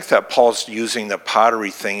think that Paul's using the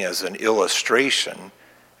pottery thing as an illustration,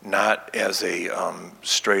 not as a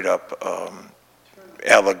straight up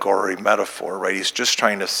allegory metaphor, right? He's just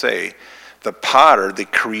trying to say the potter, the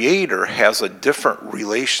creator, has a different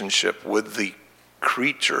relationship with the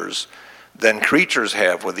creatures than creatures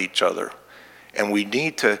have with each other. And we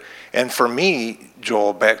need to, and for me,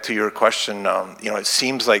 Joel, back to your question, it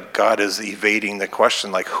seems like God is evading the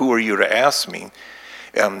question, like, who are you to ask me?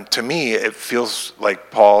 To me, it feels like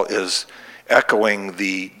Paul is echoing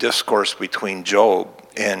the discourse between Job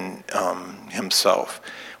and himself.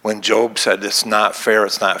 When Job said, it's not fair,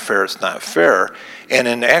 it's not fair, it's not fair. And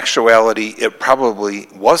in actuality, it probably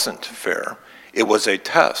wasn't fair. It was a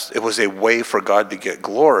test. It was a way for God to get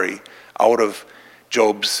glory out of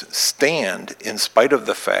Job's stand, in spite of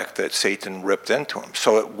the fact that Satan ripped into him.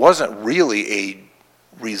 So it wasn't really a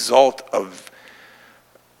result of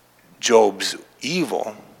Job's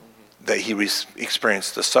evil that he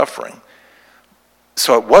experienced the suffering.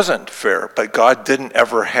 So it wasn't fair, but God didn't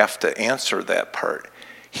ever have to answer that part.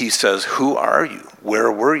 He says, who are you? Where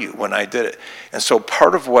were you when I did it? And so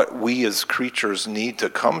part of what we as creatures need to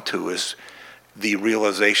come to is the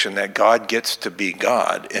realization that God gets to be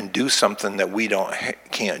God and do something that we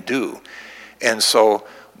can't do. And so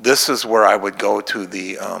this is where I would go to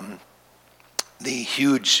the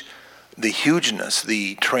hugeness,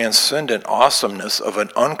 the transcendent awesomeness of an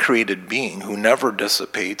uncreated being who never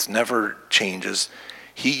dissipates, never changes.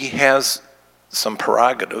 He has some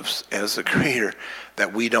prerogatives as a creator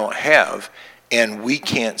that we don't have, and we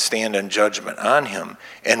can't stand in judgment on him.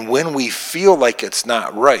 And when we feel like it's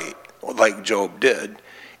not right, like Job did,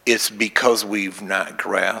 it's because we've not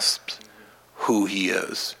grasped who he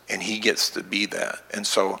is, and he gets to be that. And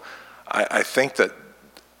so I think that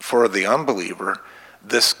for the unbeliever,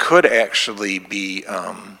 this could actually be,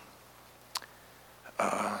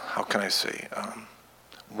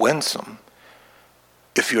 winsome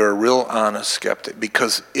if you're a real honest skeptic.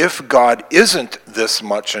 Because if God isn't this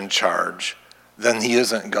much in charge, then he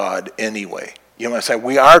isn't God anyway. You know what I'm saying?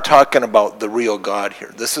 We are talking about the real God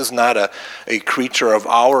here. This is not a creature of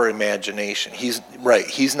our imagination. He's right.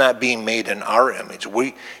 He's not being made in our image.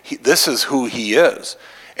 This is who he is.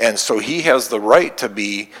 And so he has the right to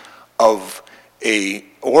be of a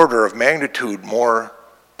order of magnitude more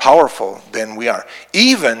powerful than we are.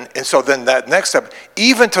 And so then that next step,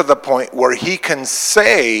 even to the point where he can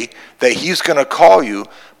say that he's going to call you,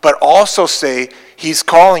 but also say he's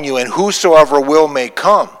calling you, and whosoever will may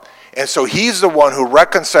come. And so he's the one who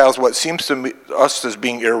reconciles what seems to us as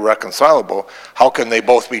being irreconcilable. How can they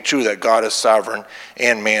both be true, that God is sovereign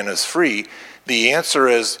and man is free? The answer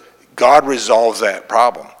is God resolves that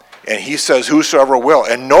problem. And he says, whosoever will.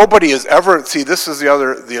 And nobody has ever, see, this is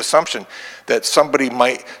the assumption that somebody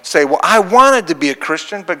might say, well, I wanted to be a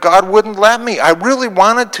Christian, but God wouldn't let me. I really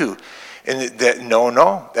wanted to. And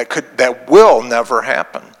that will never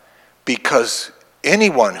happen. Because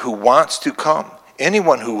anyone who wants to come,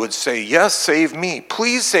 anyone who would say, yes, save me,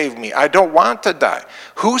 please save me, I don't want to die,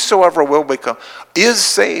 whosoever will become, is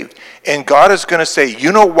saved. And God is going to say,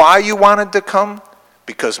 you know why you wanted to come?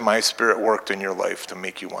 Because my Spirit worked in your life to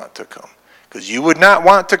make you want to come. Because you would not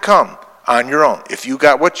want to come on your own. If you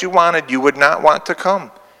got what you wanted, you would not want to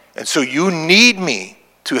come. And so you need me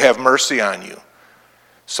to have mercy on you.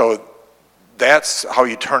 So that's how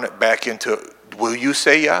you turn it back into, will you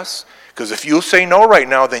say yes? Because if you say no right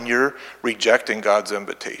now, then you're rejecting God's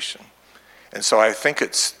invitation. And so I think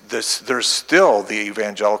there's still the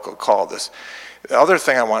evangelical call. The other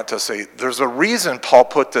thing I want to say, there's a reason Paul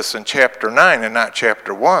put this in chapter 9 and not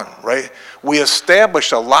chapter 1, right? We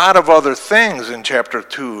established a lot of other things in chapter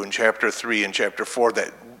 2 and chapter 3 and chapter 4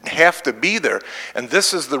 that have to be there. And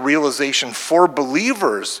this is the realization for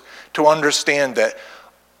believers to understand that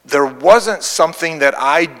there wasn't something that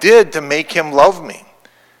I did to make him love me.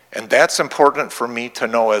 And that's important for me to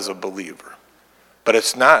know as a believer. But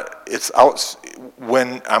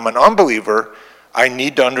when I'm an unbeliever, I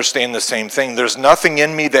need to understand the same thing. There's nothing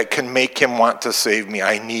in me that can make him want to save me.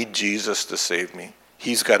 I need Jesus to save me.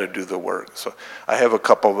 He's got to do the work. So I have a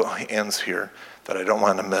couple of hands here that I don't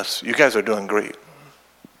want to miss. You guys are doing great.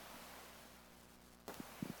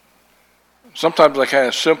 sometimes I kind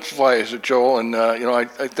of simplify as a Joel, and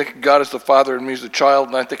I think of God as the father and me as the child,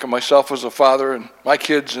 and I think of myself as a father and my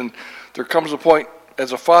kids, and there comes a point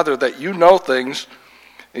as a father that you know things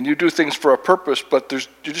and you do things for a purpose, but you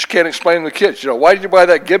just can't explain to the kids. Why did you buy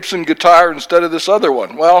that Gibson guitar instead of this other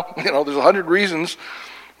one? Well, there's 100 reasons,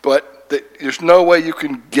 but there's no way you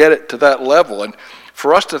can get it to that level. And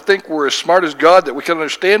for us to think we're as smart as God that we can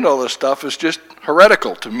understand all this stuff is just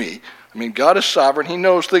heretical to me. I mean, God is sovereign. He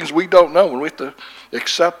knows things we don't know, and we have to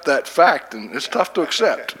accept that fact, and it's tough to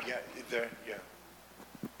accept.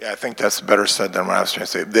 Yeah, I think that's better said than what I was trying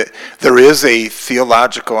to say. There is a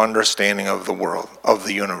theological understanding of the world, of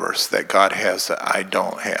the universe, that God has that I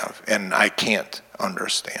don't have, and I can't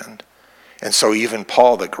understand. And so even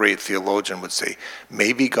Paul, the great theologian, would say,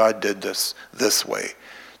 maybe God did this way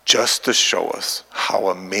just to show us how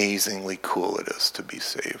amazingly cool it is to be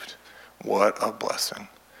saved. What a blessing.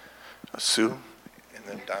 Sue, and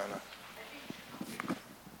then Donna.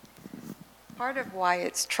 Part of why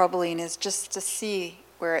it's troubling is just to see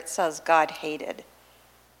where it says God hated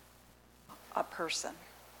a person.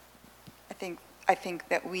 I think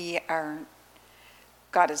that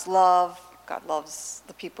God is love. God loves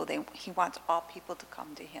the people. He wants all people to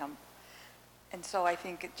come to him. And so I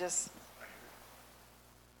think it just...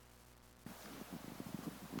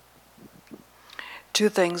 Two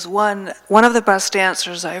things. One of the best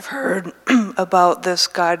answers I've heard about this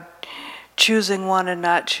God choosing one and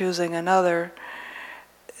not choosing another,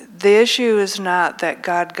 the issue is not that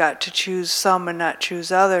God got to choose some and not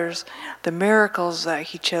choose others. The miracle is that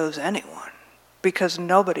he chose anyone, because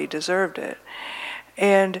nobody deserved it.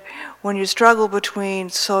 And when you struggle between,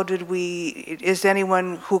 is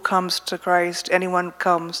anyone who comes to Christ, anyone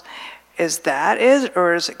comes, or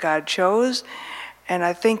is it God chose? And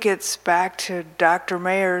I think it's back to Dr.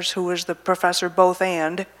 Mayers, who was the professor both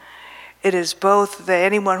and. It is both that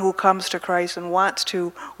anyone who comes to Christ and wants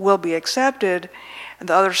to will be accepted, and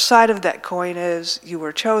the other side of that coin is you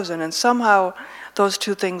were chosen. And somehow those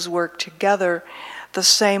two things work together the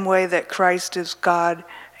same way that Christ is God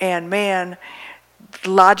and man.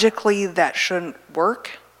 Logically, that shouldn't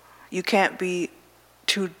work. You can't be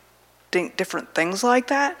two different things like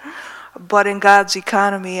that. But in God's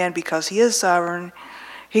economy, and because he is sovereign,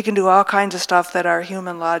 he can do all kinds of stuff that our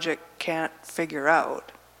human logic can't figure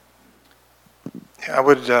out. I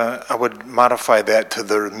would modify that to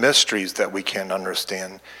the mysteries that we can't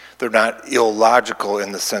understand. They're not illogical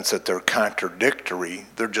in the sense that they're contradictory.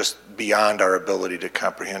 They're just beyond our ability to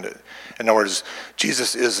comprehend it. In other words,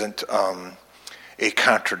 Jesus isn't a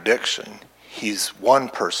contradiction. He's one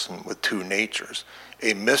person with two natures.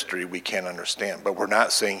 A mystery we can't understand, but we're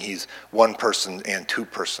not saying he's one person and two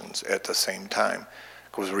persons at the same time,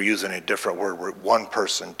 because we're using a different word. We're one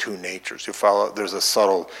person, two natures. You follow? There's a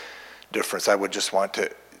subtle difference. I would just want to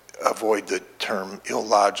avoid the term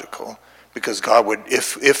illogical, because God would,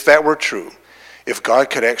 if that were true, if God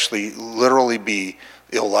could actually literally be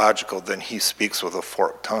illogical, then he speaks with a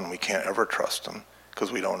forked tongue. We can't ever trust him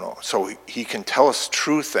because we don't know. So he can tell us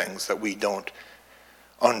true things that we don't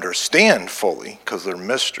understand fully because they're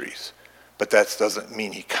mysteries, but that doesn't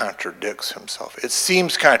mean he contradicts himself. It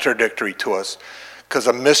seems contradictory to us because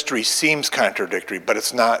a mystery seems contradictory, but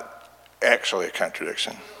it's not actually a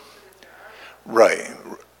contradiction. Right.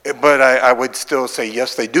 But I would still say,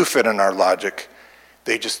 yes, they do fit in our logic.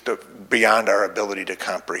 They just beyond our ability to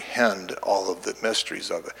comprehend all of the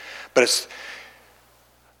mysteries of it. But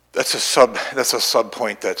that's a sub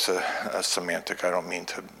point. That's a semantic. I don't mean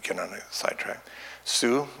to get on a sidetrack.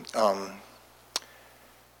 Sue,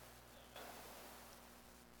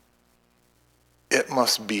 it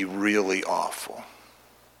must be really awful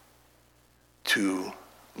to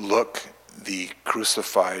look the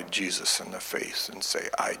crucified Jesus in the face and say,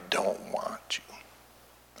 I don't want you.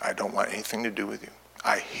 I don't want anything to do with you.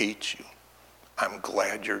 I hate you. I'm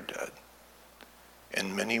glad you're dead.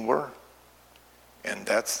 And many were. And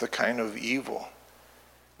that's the kind of evil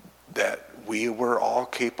that we were all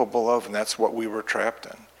capable of, and that's what we were trapped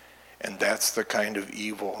in. And that's the kind of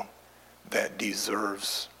evil that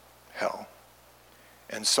deserves hell.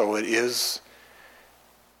 And so it is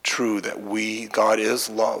true that God is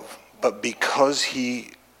love, but because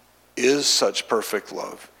he is such perfect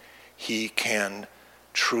love, he can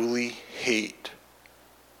truly hate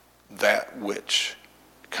that which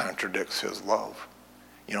contradicts his love.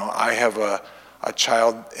 I have a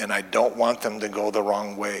child and I don't want them to go the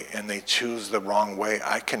wrong way and they choose the wrong way.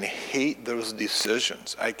 I can hate those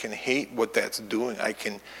decisions. I can hate what that's doing.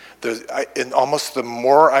 And almost the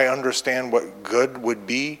more I understand what good would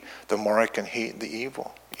be, the more I can hate the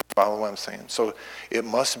evil. You follow what I'm saying? So it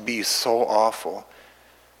must be so awful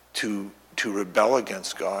to rebel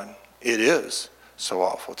against God It is so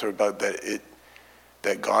awful to everybody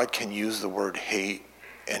that God can use the word hate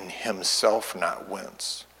and himself not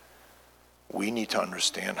wince. We need to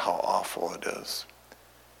understand how awful it is.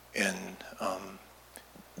 And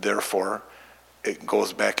therefore, it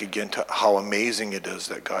goes back again to how amazing it is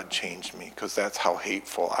that God changed me, because that's how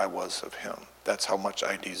hateful I was of him. That's how much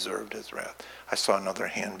I deserved his wrath. I saw another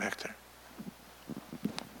hand back there.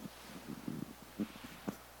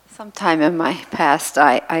 Sometime in my past,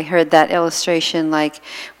 I heard that illustration, like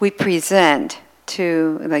we present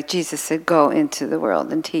to, like Jesus said, go into the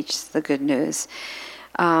world and teach the good news.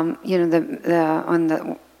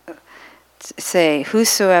 Say,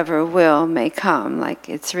 whosoever will may come, like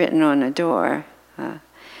it's written on a door.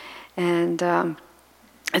 And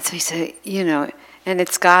so he said, and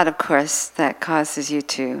it's God, of course, that causes you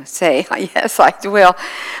to say, yes, I will.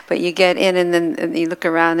 But you get in and then you look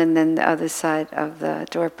around and then the other side of the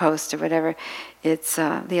doorpost or whatever, it's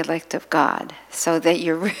the elect of God. So that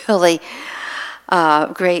you're really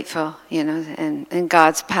grateful, and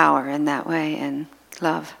God's power in that way and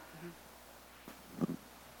love.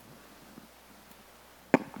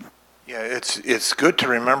 Yeah, it's good to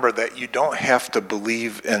remember that you don't have to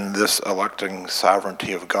believe in this electing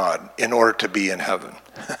sovereignty of God in order to be in heaven.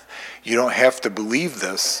 You don't have to believe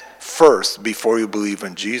this first before you believe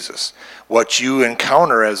in Jesus. What you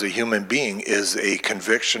encounter as a human being is a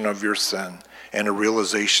conviction of your sin and a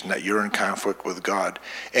realization that you're in conflict with God.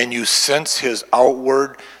 And you sense this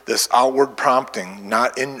outward prompting,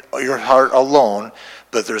 not in your heart alone,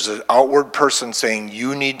 but there's an outward person saying,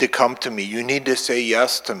 you need to come to me. You need to say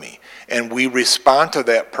yes to me. And we respond to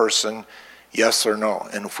that person, yes or no.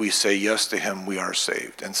 And if we say yes to him, we are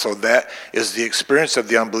saved. And so that is the experience of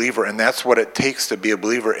the unbeliever, and that's what it takes to be a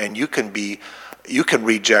believer. And you can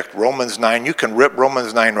reject Romans 9. You can rip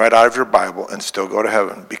Romans 9 right out of your Bible and still go to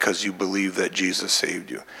heaven because you believe that Jesus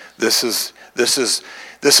saved you. This is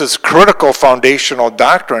critical foundational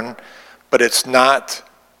doctrine, but it's not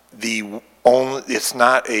the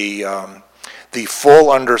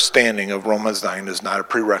full understanding of Romans 9 is not a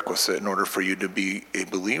prerequisite in order for you to be a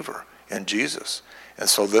believer in Jesus. And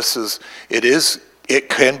so it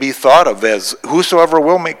can be thought of as whosoever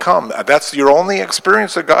will may come. That's your only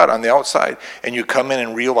experience of God on the outside. And you come in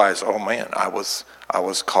and realize, oh man, I was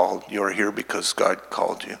called. You're here because God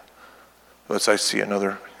called you. Let's see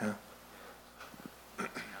another. Yeah.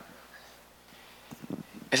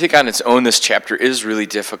 I think on its own, this chapter is really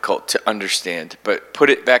difficult to understand, but put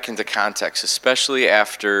it back into context, especially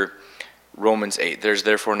after Romans 8. There's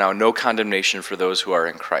therefore now no condemnation for those who are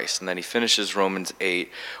in Christ. And then he finishes Romans 8.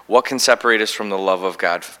 What can separate us from the love of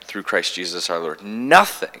God through Christ Jesus our Lord?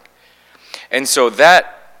 Nothing. And so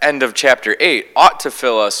that end of chapter 8 ought to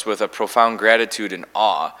fill us with a profound gratitude and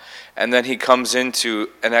awe. And then he comes into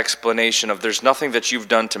an explanation of there's nothing that you've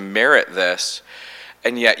done to merit this,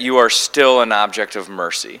 and yet you are still an object of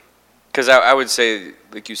mercy. Because I would say,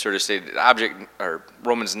 like you sort of stated,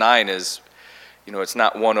 Romans 9 is, it's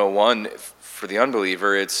not 101 for the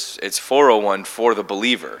unbeliever, it's 401 for the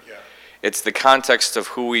believer. Yeah. It's the context of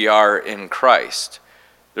who we are in Christ.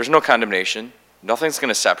 There's no condemnation. Nothing's going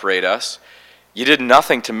to separate us. You did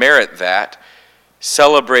nothing to merit that.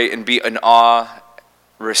 Celebrate and be in awe,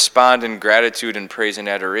 respond in gratitude and praise and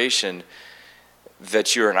adoration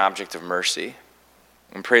that you're an object of mercy.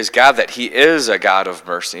 And praise God that he is a God of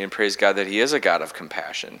mercy, and praise God that he is a God of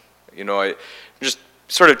compassion. I'm just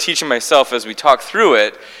sort of teaching myself as we talk through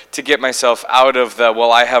it to get myself out of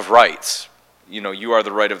I have rights. You are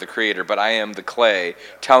the right of the Creator, but I am the clay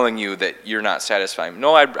telling you that you're not satisfying.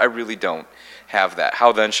 No, I really don't have that.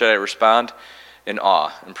 How then should I respond? In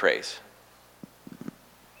awe and praise.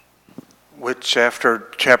 Which after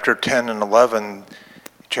chapter 10 and 11,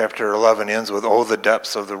 chapter 11 ends with, oh, the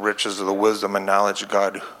depths of the riches of the wisdom and knowledge of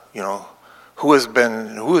God. Who has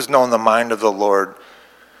known the mind of the Lord,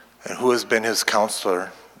 and who has been his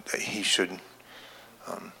counselor that he should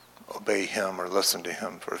obey him or listen to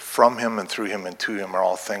him? For from him and through him and to him are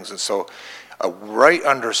all things. And so a right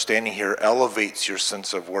understanding here elevates your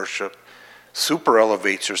sense of worship, super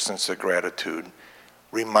elevates your sense of gratitude,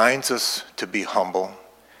 reminds us to be humble.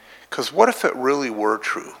 Because what if it really were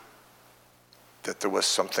true that there was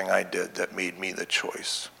something I did that made me the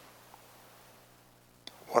choice?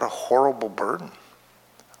 What a horrible burden.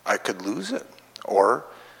 I could lose it, or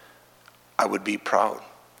I would be proud,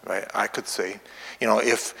 right? I could say,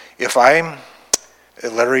 if I'm,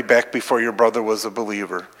 Larry, back before your brother was a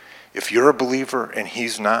believer, if you're a believer and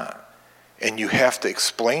he's not, and you have to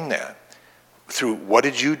explain that through what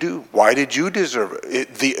did you do? Why did you deserve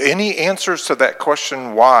it? Any answers to that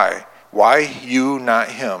question, why you, not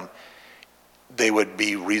him, they would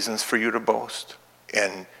be reasons for you to boast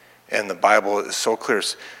and And the Bible is so clear,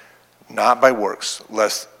 it's not by works,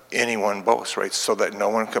 lest anyone boast, right? So that no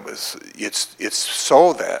one can, it's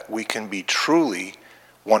so that we can be truly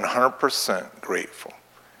 100% grateful.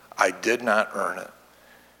 I did not earn it.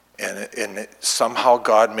 And somehow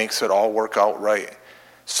God makes it all work out right.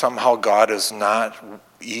 Somehow God is not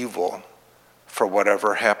evil for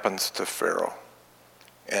whatever happens to Pharaoh.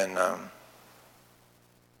 And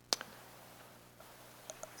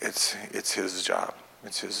it's his job.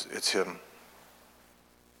 It's him.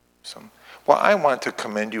 So, well, I want to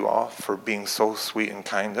commend you all for being so sweet and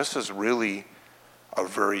kind. This is really a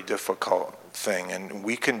very difficult thing, and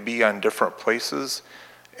we can be on different places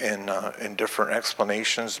and in different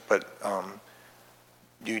explanations, but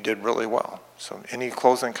you did really well. So any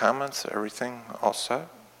closing comments? Everything all set?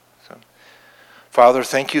 So, Father,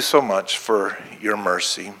 thank you so much for your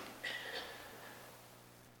mercy.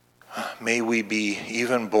 May we be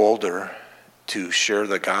even bolder to share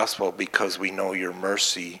the gospel because we know your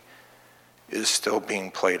mercy is still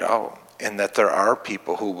being played out and that there are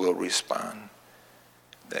people who will respond,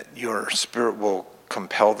 that your Spirit will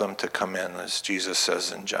compel them to come in, as Jesus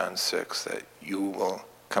says in John 6, that you will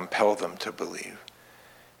compel them to believe.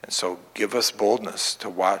 And so give us boldness to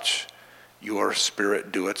watch your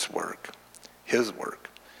Spirit do its work, his work,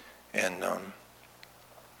 and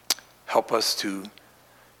help us to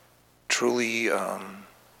truly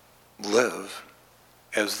live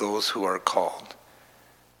as those who are called.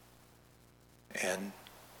 And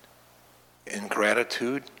in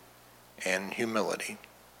gratitude and humility.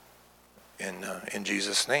 In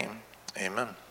Jesus' name, amen.